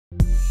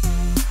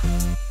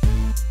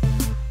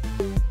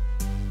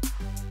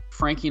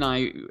Frankie and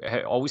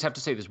I always have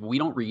to say this: we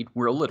don't read,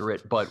 we're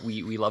illiterate, but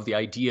we love the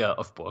idea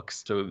of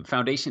books. So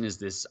Foundation is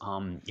this.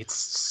 It's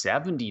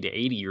 70 to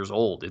 80 years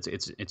old. It's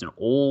an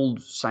old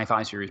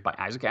sci-fi series by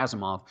Isaac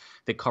Asimov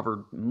that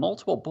covered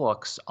multiple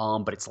books.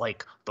 But it's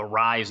like the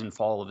rise and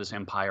fall of this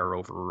empire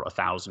over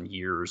 1,000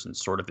 years, and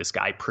sort of this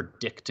guy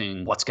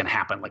predicting what's going to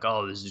happen. Like,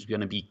 oh, this is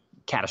going to be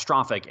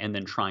catastrophic, and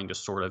then trying to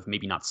sort of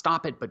maybe not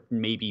stop it, but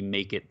maybe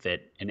make it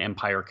that an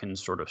empire can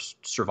sort of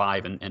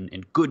survive,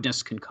 and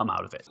goodness can come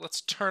out of it.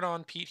 Let's turn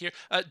on Pete here.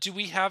 Do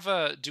we have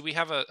a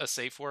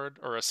safe word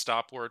or a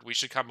stop word? We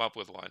should come up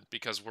with one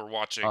because we're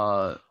watching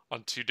on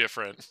two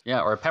different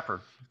Yeah, or a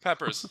pepper.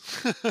 peppers.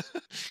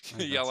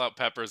 Yell out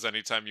peppers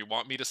anytime you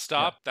want me to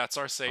stop. Yeah. That's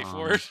our safe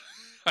word.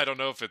 I don't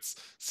know if it's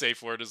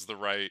safe word is the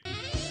right.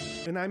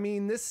 And I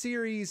mean, this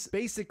series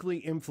basically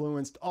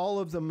influenced all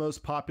of the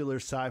most popular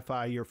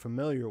sci-fi you're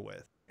familiar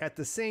with. At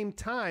the same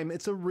time,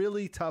 it's a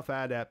really tough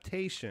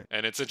adaptation.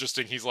 And it's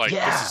interesting. He's like,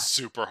 Yeah. this is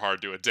super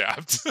hard to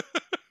adapt.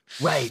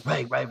 Right.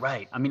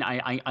 I mean,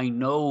 I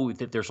know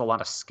that there's a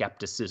lot of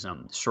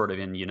skepticism sort of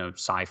in,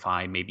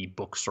 sci-fi, maybe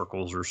book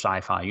circles or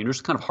sci-fi,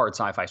 just kind of hard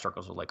sci-fi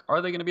circles are like,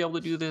 are they going to be able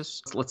to do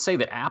this? Let's say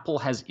that Apple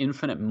has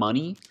infinite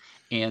money.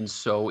 And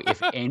so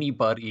if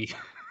anybody's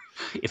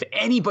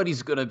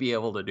going to be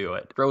able to do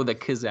it, throw the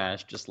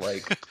Kizash, just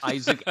like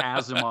Isaac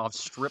Asimov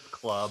strip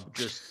club,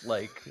 just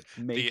like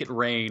make it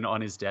rain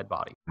on his dead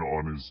body.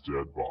 On his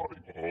dead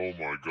body. Oh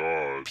my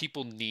god.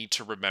 People need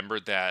to remember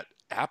that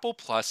Apple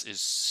Plus is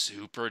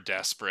super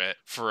desperate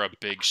for a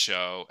big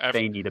show.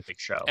 They need a big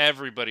show.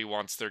 Everybody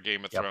wants their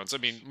Game of Thrones. I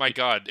mean, my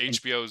God,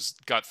 HBO's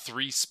got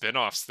 3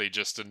 spin-offs they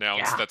just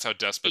announced. Yeah. That's how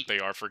desperate they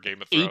are for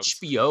Game of Thrones.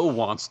 HBO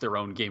wants their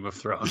own Game of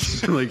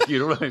Thrones. Like, you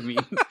know what I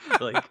mean?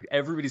 Like,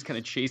 everybody's kind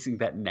of chasing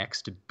that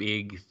next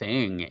big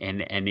thing,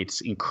 and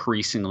it's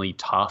increasingly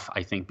tough,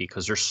 I think,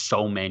 because there's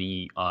so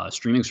many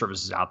streaming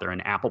services out there,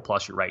 and Apple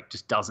Plus, you're right,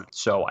 just doesn't.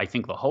 So I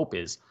think the hope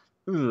is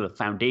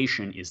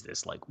Foundation is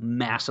this like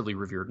massively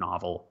revered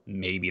novel.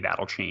 Maybe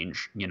that'll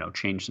change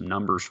some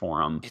numbers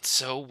for them. It's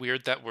so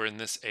weird that we're in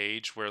this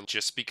age where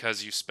just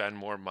because you spend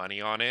more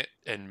money on it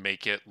and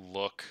make it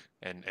look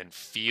and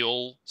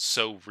feel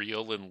so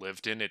real and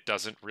lived in, it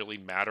doesn't really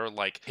matter.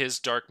 Like His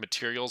Dark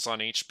Materials on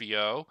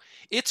HBO,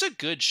 it's a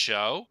good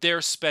show.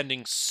 They're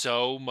spending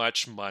so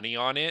much money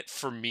on it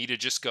for me to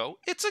just go,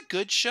 it's a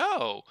good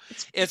show.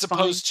 As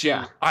opposed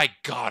to, I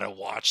gotta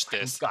watch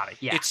this. Got it.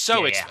 Yeah. It's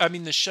so, I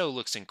mean, the show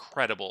looks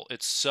incredible.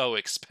 It's so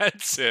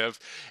expensive.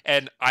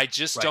 And I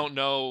just don't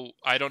know.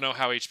 I don't know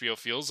how HBO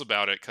feels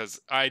about it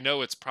because I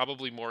know it's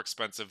probably more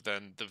expensive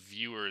than the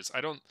viewers.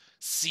 I don't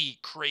see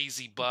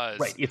crazy buzz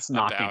It's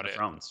not about Game of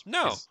Thrones.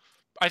 No,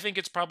 I think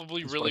it's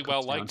probably really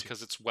well liked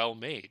because it's well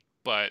made.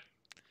 But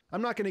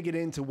I'm not going to get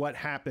into what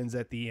happens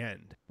at the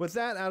end. With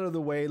that out of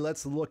the way,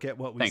 let's look at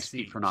what we Thanks,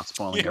 see. Pete, for not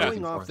spoiling Going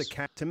everything off for the us.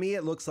 cap, to me,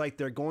 it looks like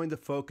they're going to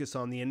focus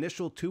on the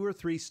initial 2 or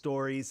 3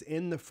 stories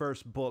in the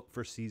first book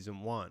for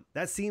season 1.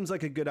 That seems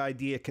like a good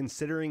idea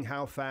considering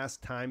how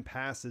fast time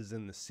passes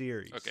in the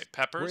series. Okay,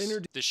 Peppers,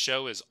 this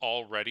show is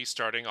already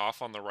starting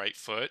off on the right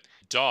foot.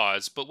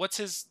 Dawes, but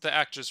what's the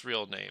actor's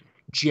real name?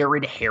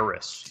 Jared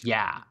Harris.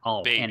 Yeah.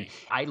 Oh, Baby. And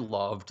I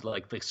loved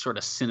like the sort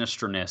of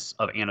sinisterness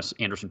of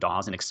Anderson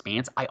Dawes in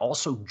Expanse. I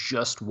also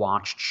just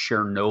watched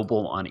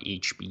Chernobyl on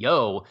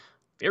HBO.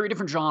 Very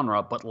different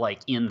genre, but like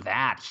in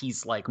that,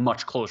 he's like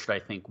much closer, I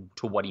think,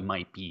 to what he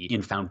might be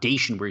in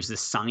Foundation, where he's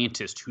this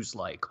scientist who's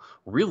like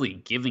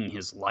really giving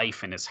his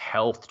life and his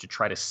health to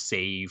try to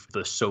save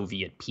the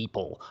Soviet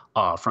people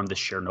from the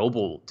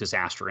Chernobyl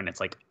disaster. And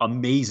it's like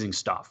amazing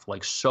stuff,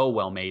 like so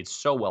well made,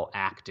 so well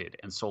acted.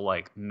 And so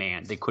like,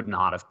 man, they could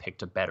not have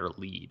picked a better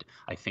lead,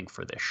 I think,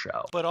 for this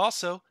show. But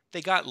also,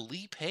 they got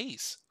Lee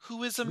Pace,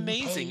 who is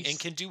amazing and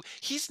can do.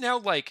 He's now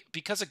like,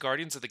 because of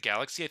Guardians of the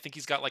Galaxy, I think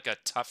he's got like a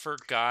tougher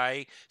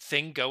guy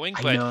thing going,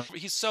 but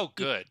he's so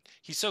good.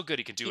 He's so good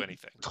he can do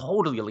anything.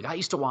 Totally. Like I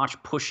used to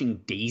watch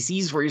Pushing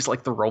Daisies, where he's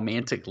like the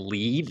romantic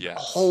lead.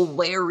 Yes.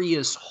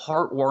 Hilarious,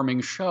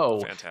 heartwarming show.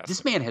 Fantastic.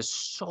 This man has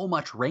so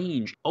much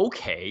range.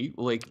 Okay,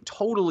 like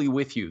totally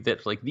with you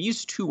that like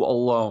these two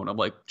alone, I'm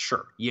like,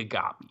 sure, you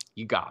got me.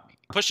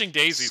 Pushing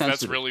Daisies,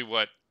 that's really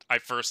what I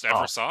first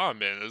ever saw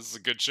him in. This is a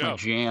good show. My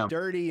jam.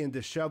 Dirty and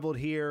disheveled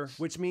here,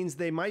 which means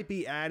they might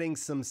be adding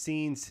some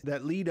scenes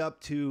that lead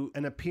up to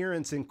an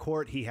appearance in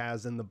court he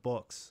has in the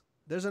books.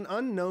 There's an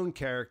unknown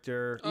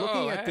character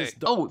looking at this.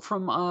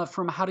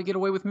 From How to Get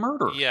Away with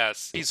Murder.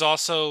 Yes, he's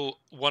also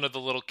one of the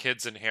little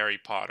kids in Harry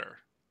Potter.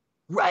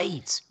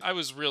 Right. I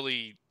was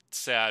really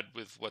sad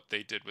with what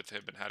they did with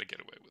him and How to Get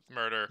Away with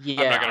Murder.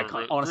 Yeah, I'm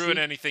not going to ruin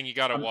anything. You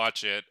got to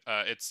watch it.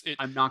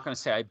 I'm not going to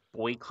say I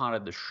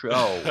boycotted the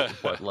show,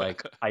 but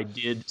like I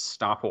did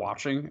stop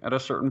watching at a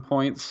certain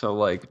point. So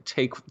like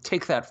take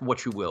that for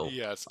what you will.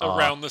 Yes,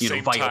 around the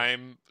same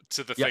time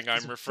to the Yeah, thing I'm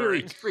it's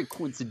referring. very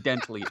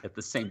coincidentally at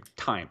the same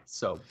time.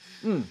 So,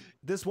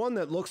 This one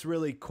that looks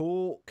really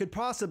cool could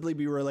possibly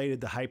be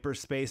related to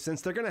hyperspace,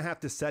 since they're going to have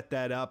to set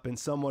that up and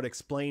somewhat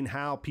explain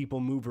how people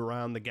move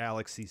around the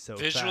galaxy so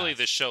Visually, fast.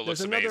 this show looks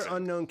There's another amazing.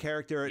 unknown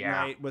character at Yeah.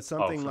 night with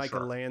something for like a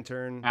sure.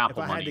 lantern. Apple if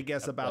I had to money,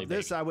 guess gotta about play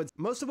this, big. I would.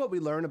 Most of what we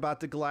learn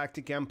about the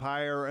Galactic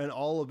Empire and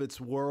all of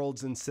its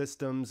worlds and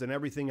systems and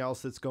everything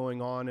else that's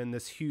going on in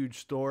this huge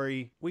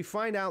story, we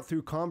find out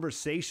through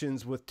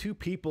conversations with two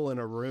people in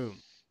a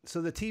room. So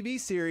the TV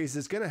series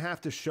is going to have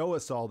to show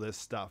us all this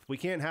stuff. We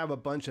can't have a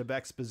bunch of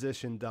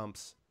exposition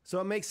dumps. So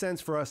it makes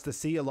sense for us to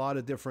see a lot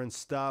of different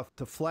stuff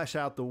to flesh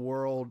out the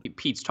world.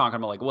 Pete's talking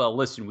about like, well,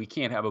 listen, we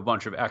can't have a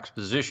bunch of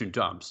exposition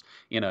dumps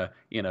in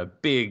a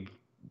big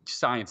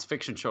science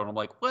fiction show. And I'm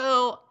like,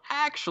 well,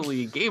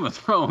 actually, Game of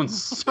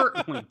Thrones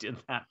certainly did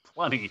that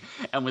plenty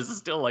and was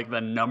still like the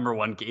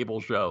 #1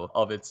 cable show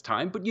of its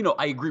time. But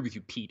I agree with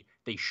you, Pete.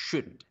 They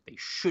shouldn't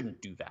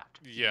do that.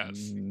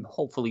 Yes.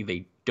 Hopefully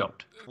they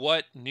don't.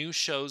 What new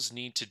shows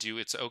need to do,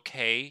 it's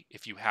okay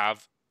if you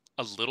have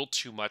a little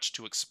too much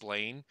to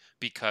explain,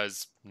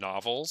 because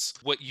novels,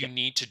 what you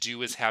need to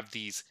do is have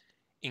these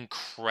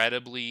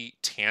incredibly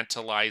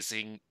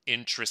tantalizing,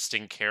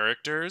 interesting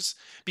characters,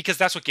 because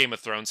that's what Game of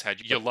Thrones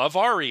had. You love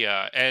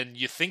Arya, and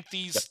you think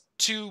these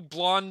two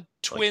blonde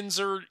twins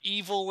are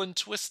evil and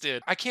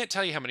twisted. I can't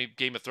tell you how many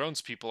Game of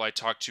Thrones people I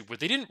talked to where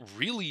they didn't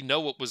really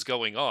know what was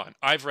going on.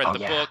 I've read the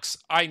books.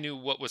 I knew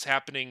what was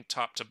happening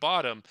top to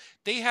bottom.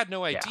 They had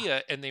no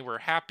idea, and they were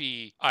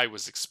happy I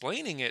was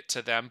explaining it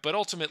to them, but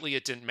ultimately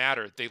it didn't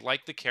matter. They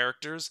liked the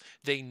characters.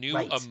 They knew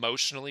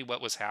emotionally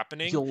what was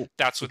happening.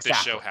 That's what this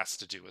show has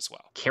to do as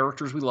well.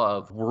 Characters we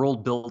love,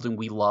 world building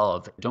we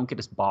love. Don't get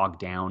us bogged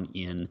down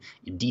in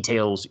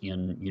details,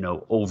 in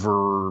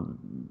over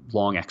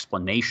long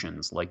explanations.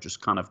 Like,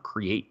 just kind of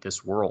create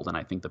this world, and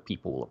I think the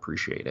people will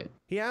appreciate it.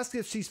 He asks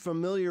if she's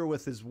familiar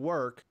with his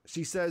work.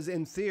 She says,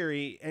 in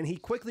theory, and he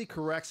quickly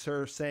corrects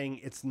her,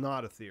 saying it's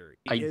not a theory.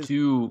 I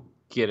do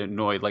get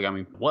annoyed. Like, I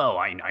mean, well,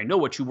 I know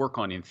what you work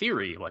on in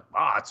theory. Like,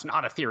 it's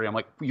not a theory. I'm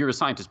like, you're a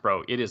scientist,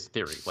 bro. It is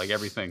theory. Like,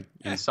 everything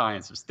in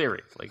science is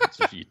theory. Like, it's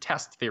just, you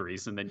test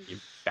theories and then you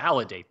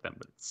validate them,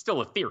 but it's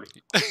still a theory.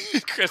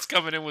 Chris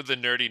coming in with the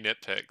nerdy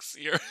nitpicks.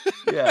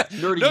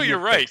 Nerdy. No, you're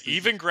right.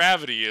 Even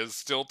gravity is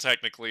still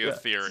technically a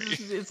theory.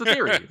 It's a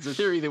theory. It's a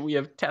theory that we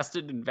have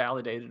tested and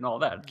validated and all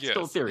that. It's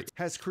still a theory.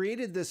 Has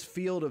created this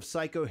field of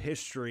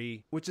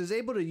psychohistory, which is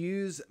able to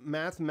use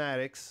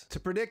mathematics to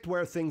predict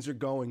where things are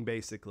going,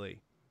 basically.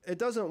 It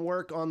doesn't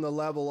work on the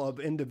level of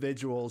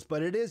individuals,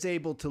 but it is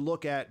able to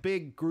look at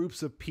big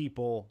groups of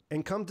people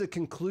and come to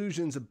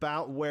conclusions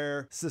about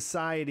where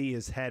society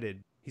is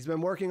headed. He's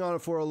been working on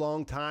it for a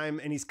long time,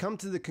 and he's come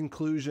to the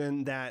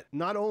conclusion that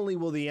not only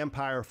will the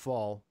Empire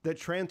fall, that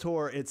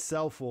Trantor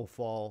itself will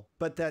fall,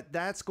 but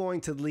that's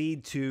going to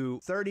lead to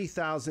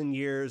 30,000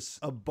 years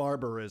of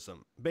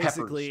barbarism.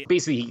 Basically,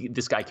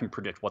 this guy can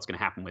predict what's going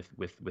to happen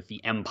with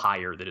the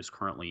empire that is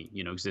currently,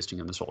 existing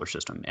in the solar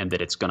system, and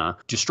that it's going to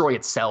destroy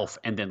itself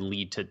and then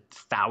lead to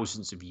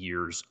thousands of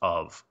years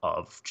of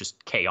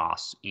just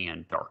chaos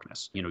and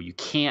darkness. You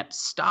can't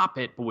stop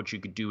it, but what you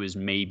could do is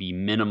maybe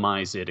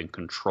minimize it and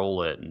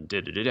control it and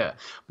da-da-da-da.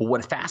 But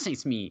what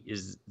fascinates me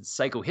is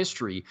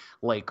psychohistory.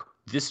 Like,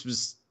 this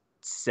was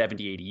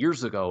 70, 80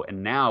 years ago,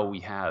 and now we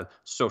have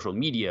social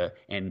media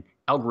and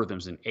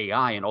algorithms and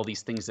AI and all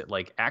these things that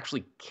like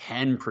actually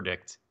can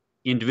predict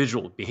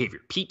individual behavior.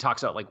 Pete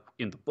talks about, like,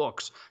 in the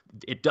books,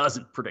 it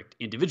doesn't predict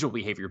individual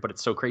behavior, but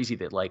it's so crazy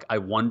that, like, I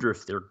wonder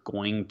if they're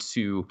going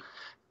to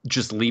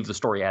just leave the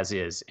story as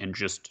is and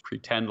just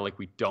pretend like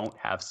we don't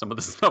have some of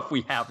the stuff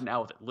we have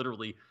now that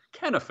literally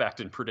can affect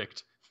and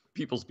predict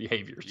people's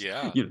behaviors.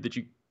 Yeah. That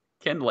you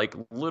can, like,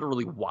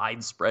 literally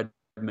widespread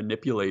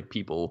manipulate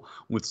people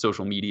with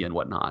social media and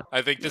whatnot.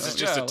 I think this is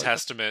just a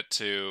testament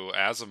to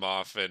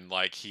Asimov, and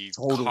like he's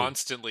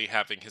constantly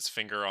having his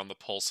finger on the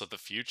pulse of the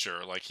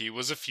future. Like, he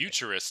was a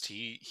futurist.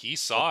 He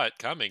saw it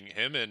coming.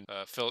 Him and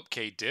Philip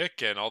K.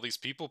 Dick and all these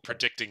people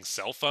predicting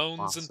cell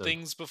phones and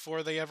things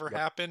before they ever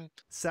happen.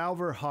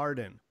 Salvor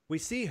Hardin. We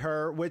see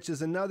her, which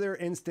is another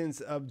instance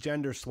of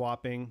gender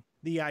swapping.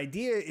 The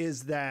idea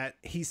is that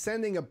he's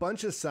sending a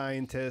bunch of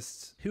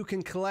scientists who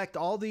can collect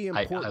all the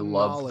important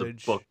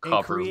knowledge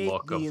and create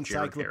the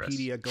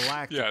Encyclopedia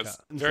Galactica. Yes,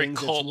 very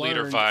cult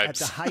leader vibes. At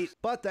the height.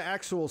 But the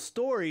actual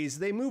stories,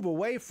 they move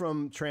away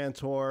from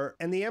Trantor,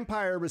 and the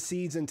Empire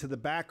recedes into the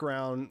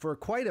background for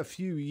quite a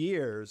few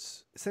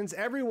years. Since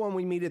everyone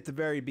we meet at the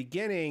very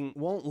beginning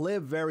won't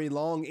live very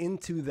long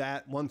into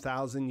that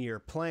 1,000-year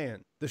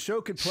plan. The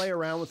show could play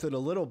around with it a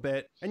little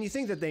bit, and you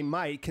think that they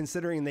might,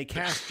 considering they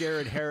cast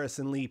Jared Harris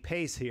and Lee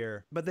Pace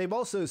here. But they've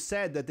also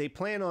said that they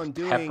plan on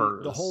doing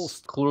the whole...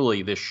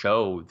 Clearly, this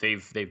show,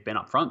 they've been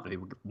upfront. They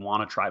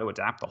want to try to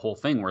adapt the whole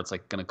thing where it's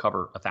like going to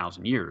cover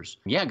 1,000 years.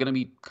 Yeah, going to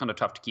be kind of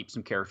tough to keep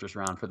some characters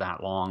around for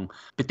that long.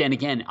 But then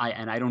again,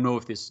 I don't know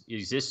if this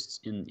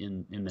exists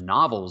in the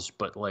novels,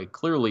 but like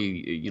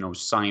clearly,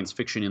 science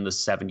fiction in the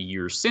 70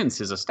 years since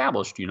has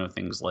established,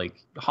 things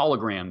like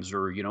holograms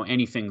or,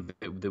 anything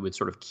that would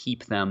sort of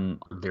keep them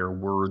their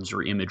words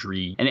or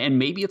imagery. And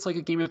maybe it's like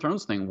a Game of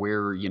Thrones thing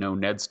where,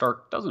 Ned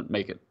Stark doesn't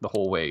make it the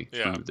whole way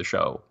through the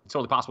show. It's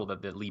totally possible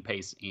that Lee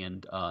Pace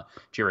and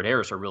Jared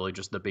Harris are really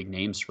just the big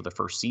names for the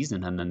first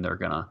season, and then they're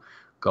going to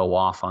go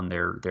off on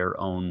their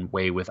own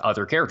way with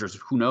other characters.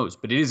 Who knows?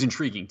 But it is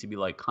intriguing to be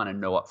like kind of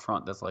know up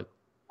front that's like,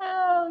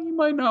 you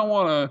might not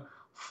want to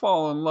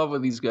fall in love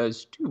with these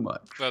guys too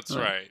much. That's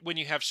right. When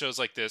you have shows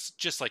like this,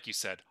 just like you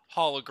said,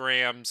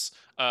 holograms,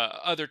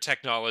 other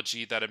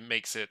technology that it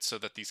makes it so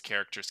that these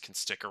characters can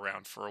stick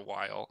around for a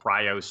while.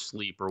 Cryo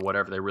sleep or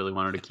whatever they really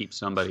wanted to keep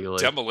somebody like.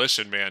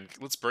 Demolition Man.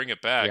 Let's bring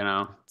it back.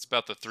 It's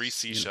about the 3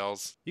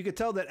 seashells. You could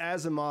tell that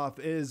Asimov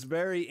is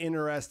very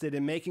interested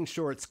in making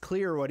sure it's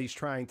clear what he's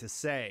trying to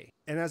say.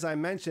 And as I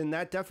mentioned,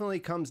 that definitely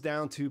comes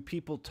down to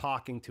people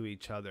talking to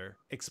each other,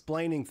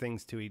 explaining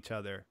things to each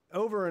other,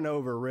 over and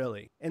over,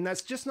 really. And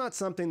that's just not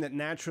something that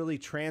naturally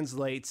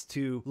translates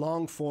to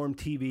long-form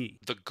TV.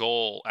 The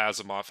goal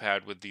Asimov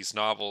had with these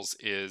novels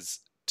is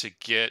to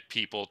get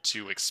people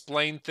to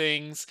explain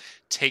things,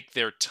 take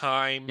their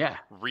time,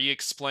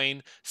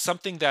 re-explain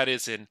something that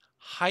is in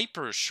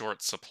hyper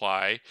short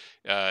supply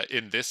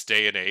in this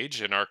day and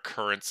age. In our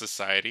current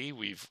society,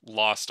 we've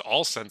lost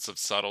all sense of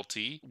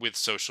subtlety with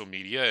social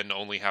media and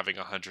only having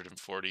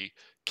 140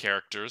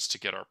 characters to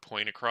get our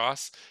point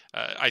across.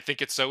 I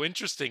think it's so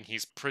interesting.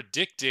 He's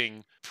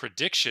predicting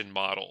prediction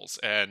models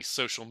and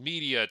social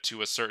media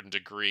to a certain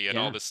degree and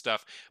all this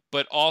stuff.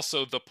 But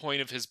also the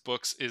point of his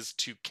books is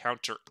to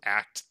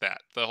counteract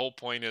that. The whole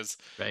point is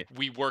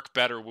we work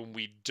better when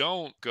we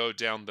don't go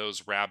down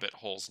those rabbit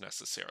holes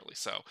necessarily.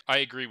 So I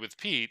agree with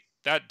Pete.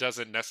 That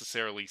doesn't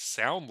necessarily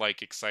sound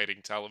like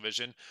exciting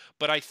television.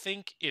 But I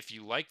think if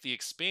you like The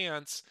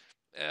Expanse,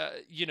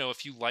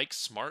 if you like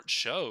smart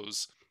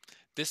shows,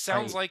 this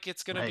sounds like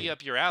it's going to be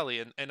up your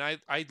alley, and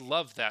I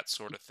love that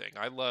sort of thing.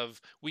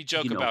 We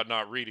joke about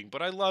not reading,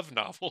 but I love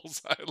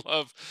novels.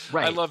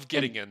 I love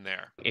getting in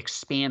there.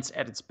 Expanse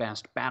at its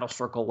best,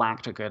 Battlestar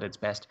Galactica at its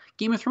best,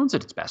 Game of Thrones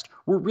at its best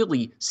were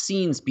really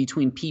scenes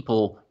between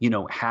people,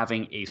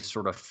 having a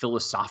sort of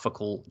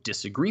philosophical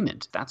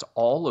disagreement. That's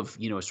all of,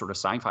 sort of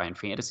sci-fi and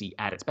fantasy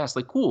at its best.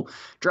 Like, cool,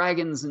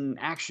 dragons and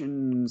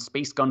action,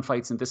 space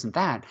gunfights and this and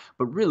that.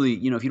 But really,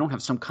 if you don't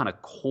have some kind of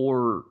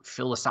core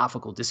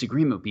philosophical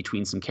disagreement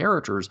between some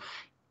characters,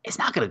 it's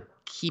not going to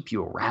keep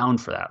you around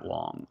for that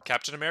long.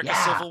 Captain America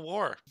Civil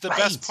War. The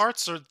best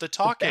parts are the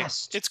talking.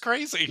 It's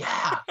crazy.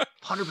 Yeah,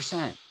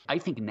 100%. I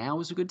think now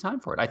is a good time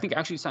for it. I think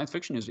actually science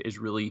fiction is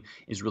really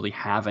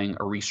having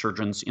a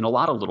resurgence in a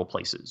lot of little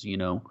places,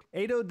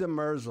 Ado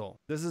Demerzel.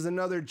 This is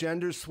another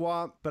gender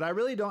swap, but I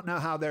really don't know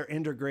how they're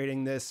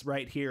integrating this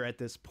right here at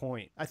this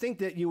point. I think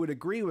that you would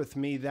agree with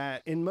me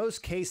that in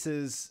most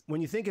cases,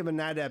 when you think of an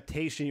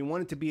adaptation, you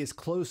want it to be as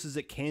close as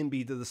it can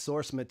be to the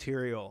source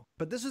material.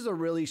 But this is a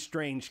really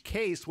strange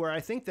case where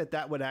I think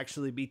that would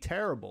actually be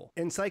terrible.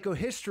 And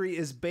psychohistory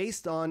is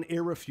based on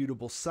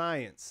irrefutable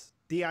science.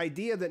 The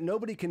idea that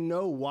nobody can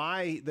know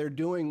why they're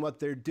doing what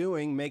they're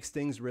doing makes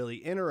things really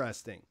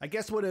interesting. I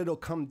guess what it'll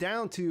come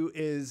down to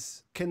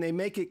is, can they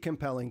make it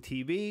compelling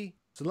TV?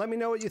 So let me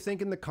know what you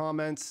think in the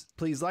comments.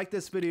 Please like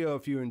this video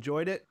if you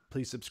enjoyed it.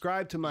 Please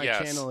subscribe to my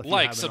channel if you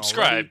haven't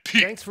subscribe.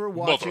 Already. Thanks for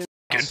watching.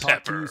 I'll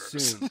talk to you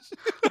soon.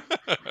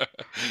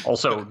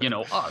 Also,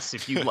 us.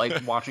 If you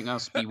like watching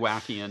us be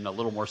wacky and a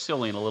little more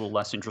silly and a little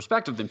less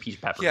introspective than Peach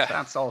Peppers,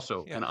 that's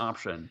also an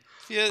option.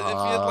 If you'd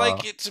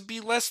like it to be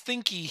less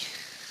thinky,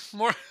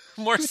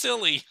 more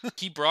silly.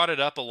 He brought it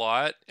up a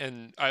lot,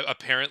 and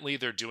apparently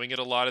they're doing it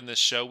a lot in this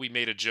show. We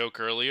made a joke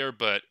earlier,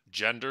 but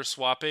gender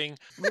swapping.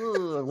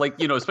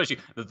 Especially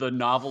the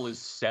novel is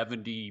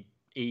 70,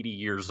 80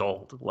 years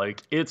old.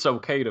 Like, it's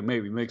okay to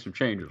maybe make some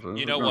changes.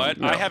 You know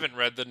what? I haven't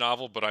read the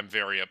novel, but I'm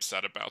very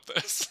upset about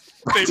this.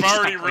 They've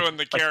already ruined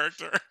the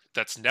character.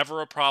 That's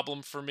never a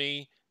problem for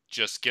me.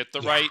 Just get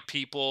the right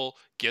people,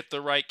 get the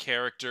right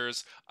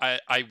characters.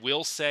 I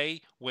will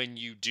say, when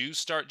you do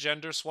start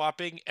gender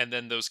swapping and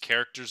then those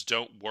characters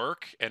don't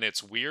work and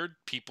it's weird,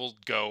 people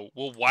go,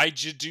 well,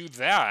 why'd you do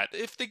that?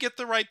 If they get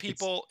the right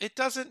people, it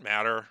doesn't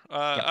matter.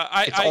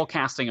 It's all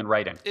casting and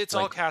writing. It's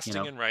all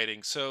casting and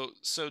writing. So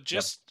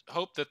just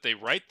hope that they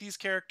write these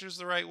characters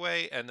the right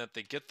way and that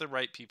they get the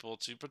right people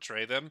to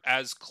portray them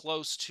as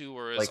close to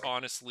or as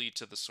honestly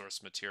to the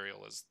source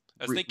material as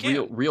they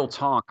can. Real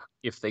talk.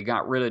 If they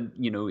got rid of,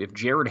 if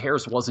Jared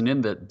Harris wasn't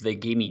in that, they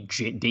gave me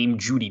Dame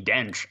Judi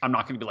Dench, I'm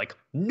not going to be like,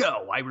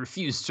 no, I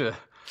refuse to.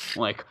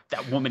 Like,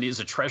 that woman is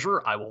a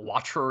treasure. I will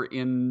watch her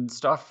in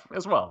stuff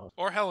as well.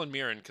 Or Helen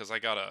Mirren, because I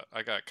got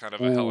kind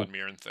of a Helen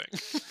Mirren thing.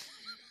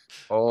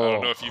 I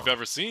don't know if you've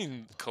ever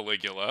seen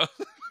Caligula.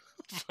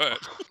 But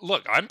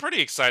look, I'm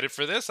pretty excited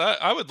for this.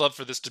 I would love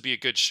for this to be a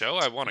good show.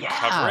 I want to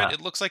cover it.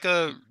 It looks like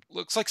a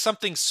looks like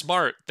something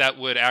smart that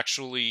would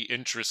actually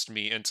interest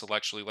me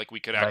intellectually. Like we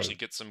could actually Right.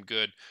 get some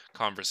good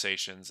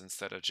conversations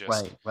instead of just,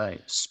 Right,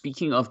 right.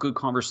 Speaking of good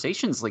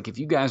conversations, like if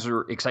you guys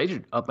are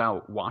excited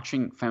about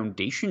watching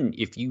Foundation,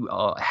 if you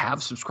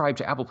have subscribed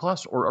to Apple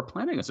Plus or are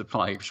planning on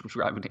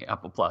subscribing to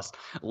Apple Plus,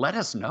 let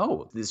us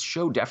know. This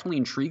show definitely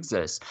intrigues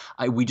us.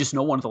 We just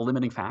know one of the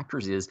limiting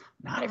factors is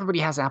not everybody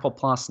has Apple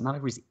Plus, not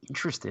everybody's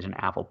interested in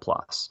Apple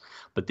Plus.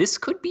 But this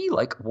could be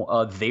like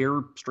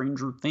their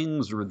Stranger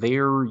Things or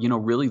their,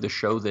 really the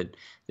show that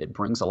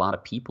brings a lot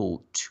of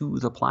people to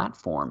the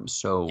platform.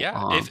 So,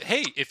 yeah.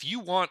 If you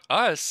want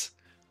us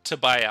to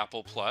buy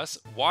Apple Plus,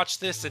 watch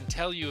this and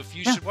tell you if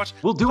you yeah, should watch,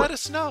 we'll do let it.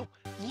 us know.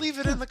 Leave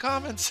it in the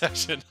comments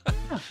section.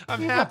 Yeah,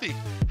 I'm yeah.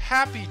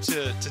 happy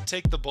to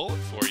take the bullet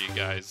for you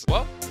guys.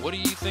 Well, what do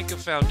you think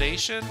of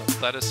Foundation?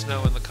 Let us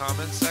know in the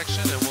comments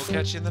section, and we'll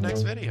catch you in the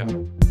next video.